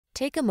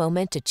Take a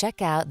moment to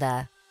check out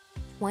the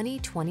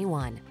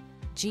 2021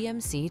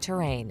 GMC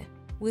Terrain.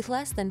 With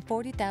less than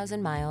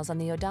 40,000 miles on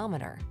the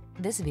odometer,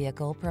 this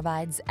vehicle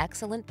provides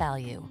excellent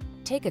value.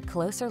 Take a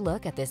closer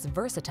look at this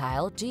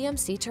versatile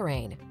GMC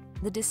Terrain,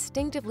 the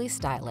distinctively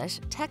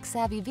stylish,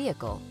 tech-savvy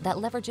vehicle that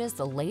leverages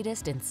the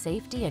latest in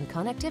safety and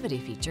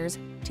connectivity features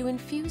to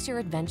infuse your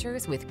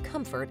adventures with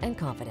comfort and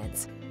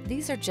confidence.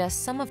 These are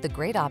just some of the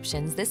great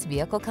options this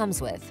vehicle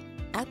comes with: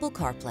 Apple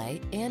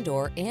CarPlay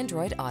and/or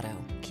Android Auto,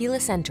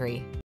 keyless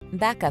entry,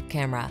 backup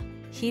camera,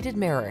 heated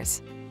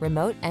mirrors,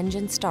 remote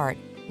engine start,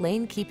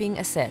 lane keeping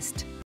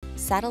assist,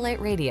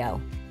 satellite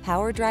radio,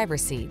 power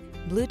driver's seat,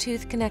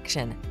 Bluetooth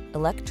connection,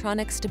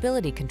 electronic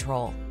stability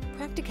control.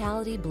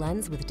 Practicality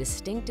blends with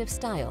distinctive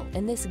style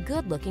in this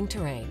good-looking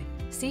Terrain.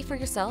 See for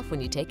yourself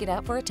when you take it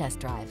out for a test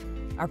drive.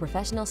 Our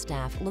professional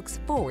staff looks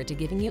forward to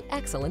giving you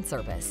excellent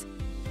service.